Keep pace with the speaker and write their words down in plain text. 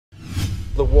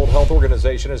The World Health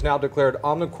Organization has now declared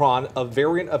Omicron a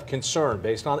variant of concern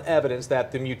based on evidence that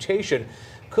the mutation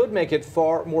could make it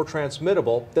far more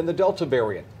transmittable than the Delta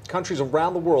variant. Countries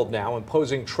around the world now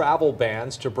imposing travel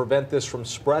bans to prevent this from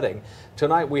spreading.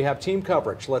 Tonight we have team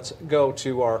coverage. Let's go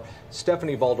to our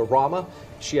Stephanie Valderrama.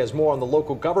 She has more on the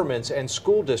local governments and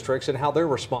school districts and how they're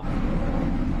responding.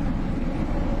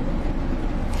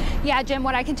 Yeah, Jim,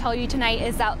 what I can tell you tonight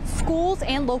is that schools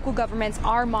and local governments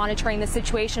are monitoring the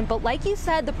situation. But like you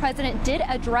said, the president did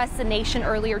address the nation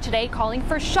earlier today, calling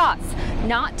for shots,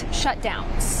 not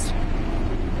shutdowns.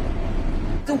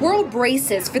 The world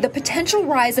braces for the potential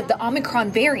rise of the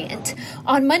Omicron variant.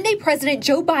 On Monday, President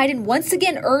Joe Biden once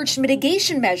again urged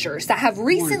mitigation measures that have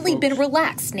recently been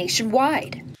relaxed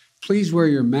nationwide. Please wear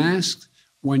your mask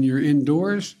when you're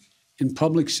indoors, in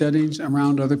public settings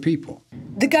around other people.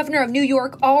 The governor of New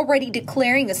York already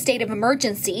declaring a state of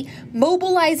emergency,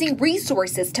 mobilizing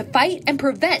resources to fight and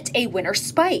prevent a winter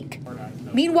spike.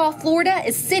 Meanwhile, Florida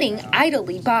is sitting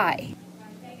idly by.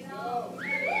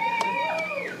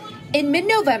 In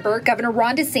mid-November, Governor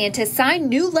Ron DeSantis signed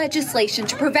new legislation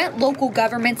to prevent local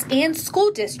governments and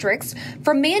school districts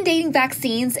from mandating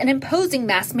vaccines and imposing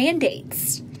mask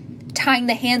mandates, tying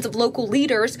the hands of local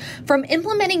leaders from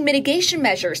implementing mitigation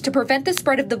measures to prevent the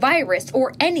spread of the virus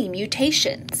or any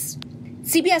mutations.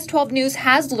 CBS 12 News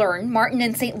has learned Martin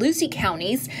and St. Lucie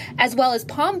counties, as well as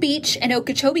Palm Beach and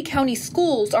Okeechobee County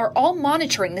schools, are all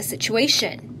monitoring the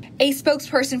situation. A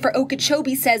spokesperson for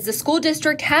Okeechobee says the school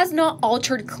district has not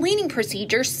altered cleaning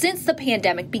procedures since the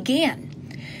pandemic began.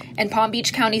 And Palm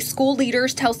Beach County school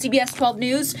leaders tell CBS 12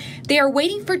 News they are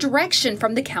waiting for direction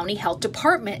from the county health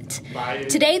department.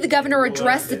 Today, the governor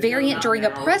addressed the variant during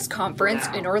a press conference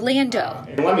in Orlando.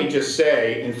 And let me just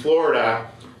say, in Florida,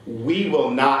 we will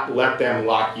not let them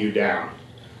lock you down.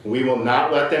 We will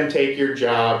not let them take your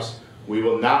jobs. We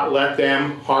will not let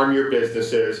them harm your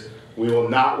businesses. We will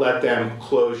not let them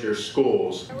close your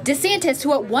schools. DeSantis,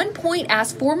 who at one point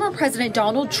asked former President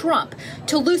Donald Trump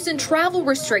to loosen travel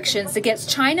restrictions against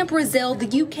China, Brazil,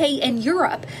 the UK, and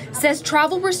Europe, says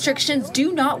travel restrictions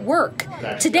do not work.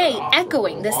 Today,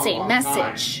 echoing the same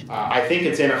message. I think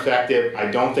it's ineffective. I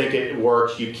don't think it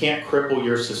works. You can't cripple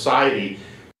your society.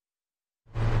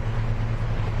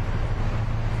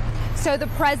 So the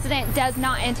president does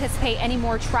not anticipate any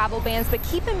more travel bans, but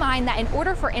keep in mind that in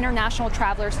order for international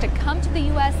travelers to come to the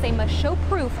U.S., they must show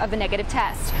proof of a negative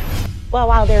test. Well,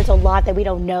 while there's a lot that we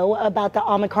don't know about the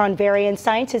Omicron variant,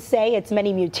 scientists say its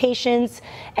many mutations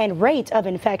and rate of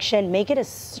infection make it a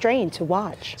strain to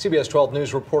watch. CBS 12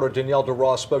 News reporter Danielle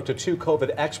DeRoss spoke to two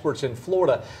COVID experts in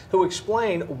Florida who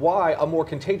explain why a more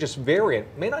contagious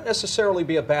variant may not necessarily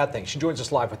be a bad thing. She joins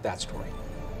us live with that story.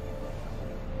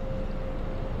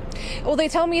 Well, they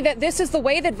tell me that this is the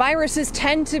way that viruses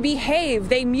tend to behave.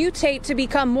 They mutate to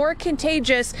become more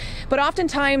contagious, but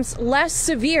oftentimes less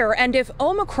severe. And if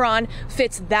Omicron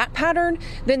fits that pattern,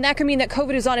 then that could mean that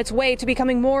COVID is on its way to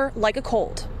becoming more like a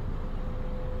cold.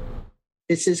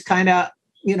 This is kind of,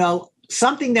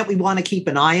 something that we want to keep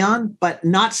an eye on, but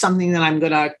not something that I'm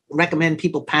going to recommend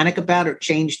people panic about or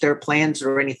change their plans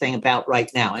or anything about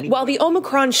right now. Anyway. While the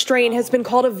Omicron strain has been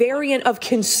called a variant of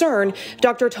concern,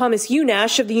 Dr. Thomas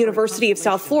Unnasch of the University of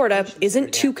South Florida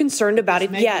isn't too concerned about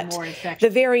it yet. The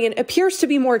variant appears to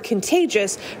be more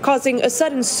contagious, causing a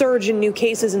sudden surge in new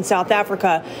cases in South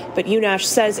Africa. But Unnasch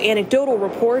says anecdotal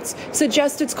reports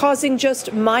suggest it's causing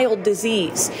just mild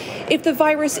disease. If the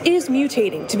virus is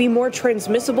mutating to be more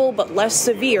transmissible but less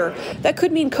severe, that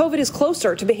could mean COVID is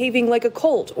closer to behaving like a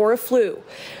cold or a flu.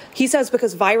 He says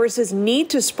because viruses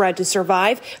need to spread to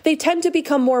survive, they tend to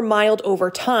become more mild over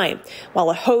time.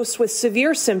 While a host with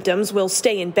severe symptoms will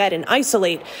stay in bed and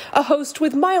isolate, a host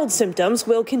with mild symptoms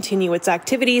will continue its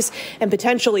activities and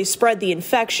potentially spread the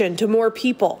infection to more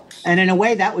people. And in a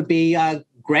way, that would be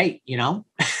great,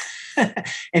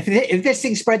 If this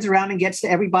thing spreads around and gets to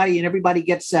everybody and everybody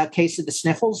gets a case of the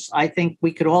sniffles, I think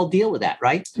we could all deal with that,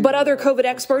 right? But other COVID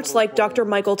experts like Dr.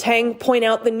 Michael Tang point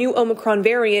out the new Omicron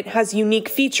variant has unique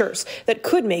features that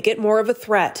could make it more of a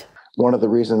threat. One of the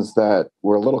reasons that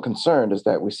we're a little concerned is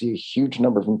that we see a huge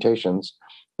number of mutations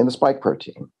in the spike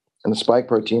protein. And the spike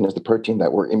protein is the protein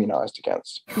that we're immunized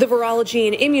against. The virology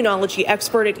and immunology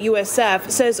expert at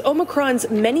USF says Omicron's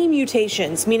many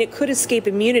mutations mean it could escape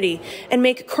immunity and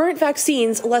make current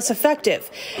vaccines less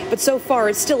effective. But so far,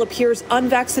 it still appears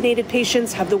unvaccinated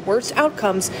patients have the worst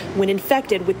outcomes when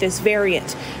infected with this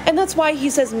variant. And that's why he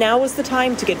says now is the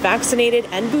time to get vaccinated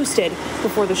and boosted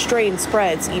before the strain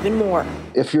spreads even more.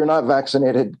 If you're not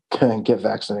vaccinated, get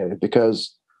vaccinated,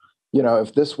 because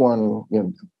if this one,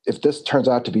 if this turns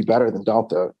out to be better than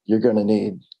Delta, you're going to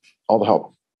need all the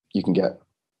help you can get.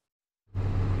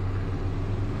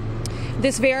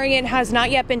 This variant has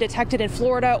not yet been detected in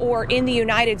Florida or in the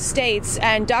United States,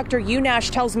 and Dr.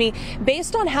 Unnasch tells me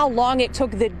based on how long it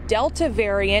took the Delta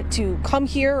variant to come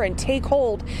here and take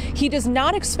hold, he does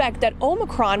not expect that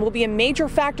Omicron will be a major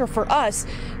factor for us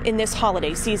in this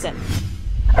holiday season.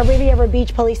 A Riviera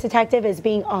Beach police detective is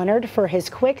being honored for his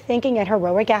quick thinking and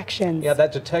heroic actions. Yeah,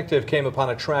 that detective came upon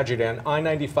a tragedy on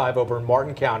I-95 over in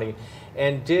Martin County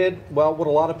and did, well, what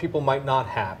a lot of people might not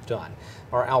have done.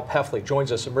 Our Al Peffley joins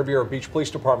us in Riviera Beach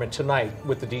Police Department tonight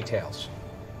with the details.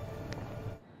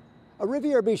 A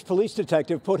Riviera Beach police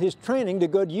detective put his training to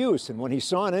good use, and when he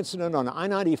saw an incident on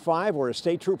I-95 where a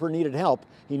state trooper needed help,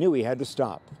 he knew he had to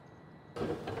stop.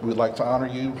 We'd like to honor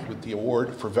you with the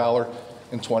award for valor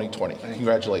in 2020.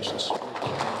 Congratulations.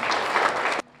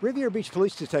 Riviera Beach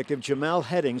Police Detective Jamel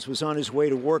Headings was on his way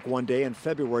to work one day in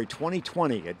February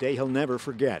 2020, a day he'll never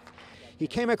forget. He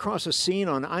came across a scene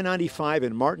on I-95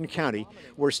 in Martin County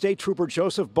where State Trooper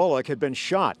Joseph Bullock had been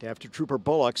shot after Trooper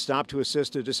Bullock stopped to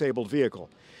assist a disabled vehicle.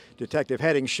 Detective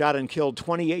Headings shot and killed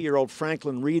 28-year-old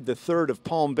Franklin Reed III of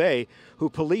Palm Bay,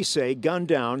 who police say gunned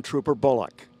down Trooper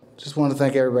Bullock. Just want to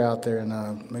thank everybody out there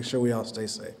and make sure we all stay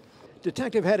safe.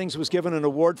 Detective Headings was given an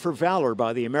award for valor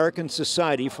by the American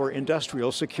Society for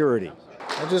Industrial Security.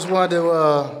 I just wanted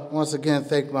to once again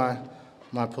thank my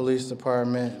police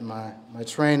department, my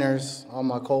trainers, all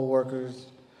my co-workers,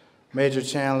 Major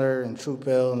Chandler and Troop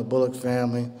L and the Bullock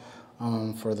family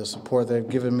for the support they've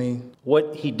given me.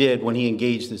 What he did when he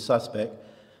engaged the suspect,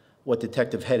 what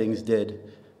Detective Headings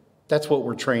did, that's what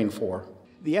we're trained for.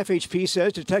 The FHP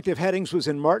says Detective Headings was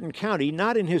in Martin County,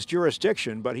 not in his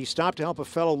jurisdiction, but he stopped to help a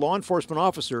fellow law enforcement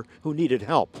officer who needed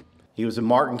help. He was in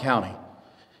Martin County.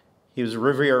 He was a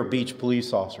Riviera Beach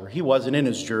police officer. He wasn't in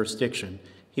his jurisdiction.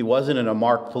 He wasn't in a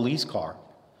marked police car.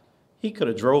 He could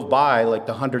have drove by like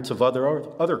the hundreds of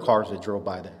other cars that drove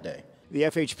by that day. The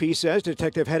FHP says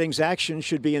Detective Headings' actions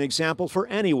should be an example for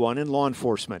anyone in law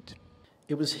enforcement.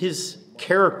 It was his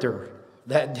character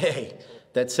that day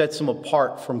that sets him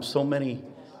apart from so many.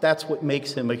 That's what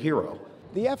makes him a hero.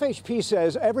 The FHP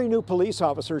says every new police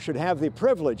officer should have the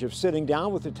privilege of sitting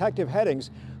down with Detective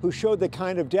Headings, who showed the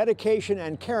kind of dedication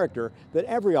and character that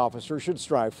every officer should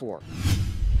strive for.